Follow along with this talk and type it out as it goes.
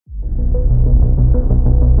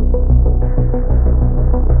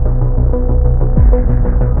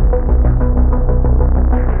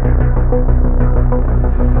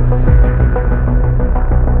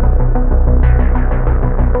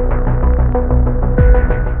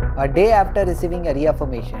A day after receiving a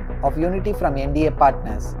reaffirmation of unity from NDA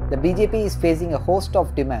partners, the BJP is facing a host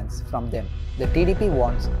of demands from them. The TDP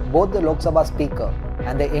wants both the Lok Sabha Speaker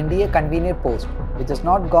and the NDA convener post, which has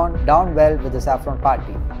not gone down well with the Saffron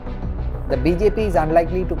Party. The BJP is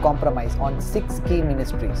unlikely to compromise on 6 key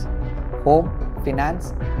ministries: Home,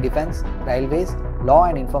 Finance, Defence, Railways, Law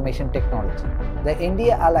and Information Technology. The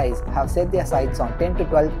NDA allies have set their sights on 10 to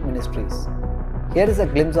 12 ministries. Here is a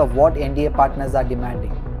glimpse of what NDA partners are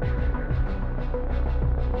demanding.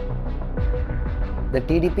 The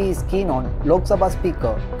TDP is keen on Lok Sabha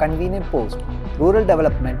Speaker, convener post, rural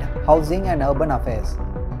development, housing and urban affairs,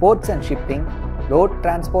 ports and shipping, road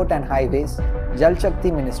transport and highways, Jal Shakti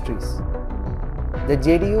ministries. The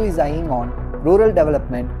JDU is eyeing on rural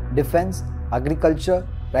development, defence, agriculture,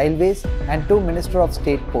 railways and 2 Minister of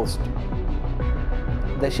State posts.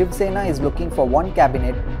 The Shiv Sena is looking for 1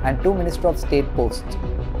 cabinet and 2 Minister of State posts.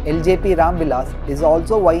 LJP Ram Vilas is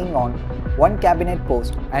also eyeing on 1 cabinet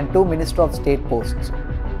post and 2 Minister of State posts.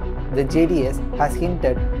 The JDS has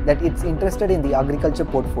hinted that it's interested in the agriculture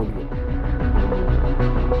portfolio.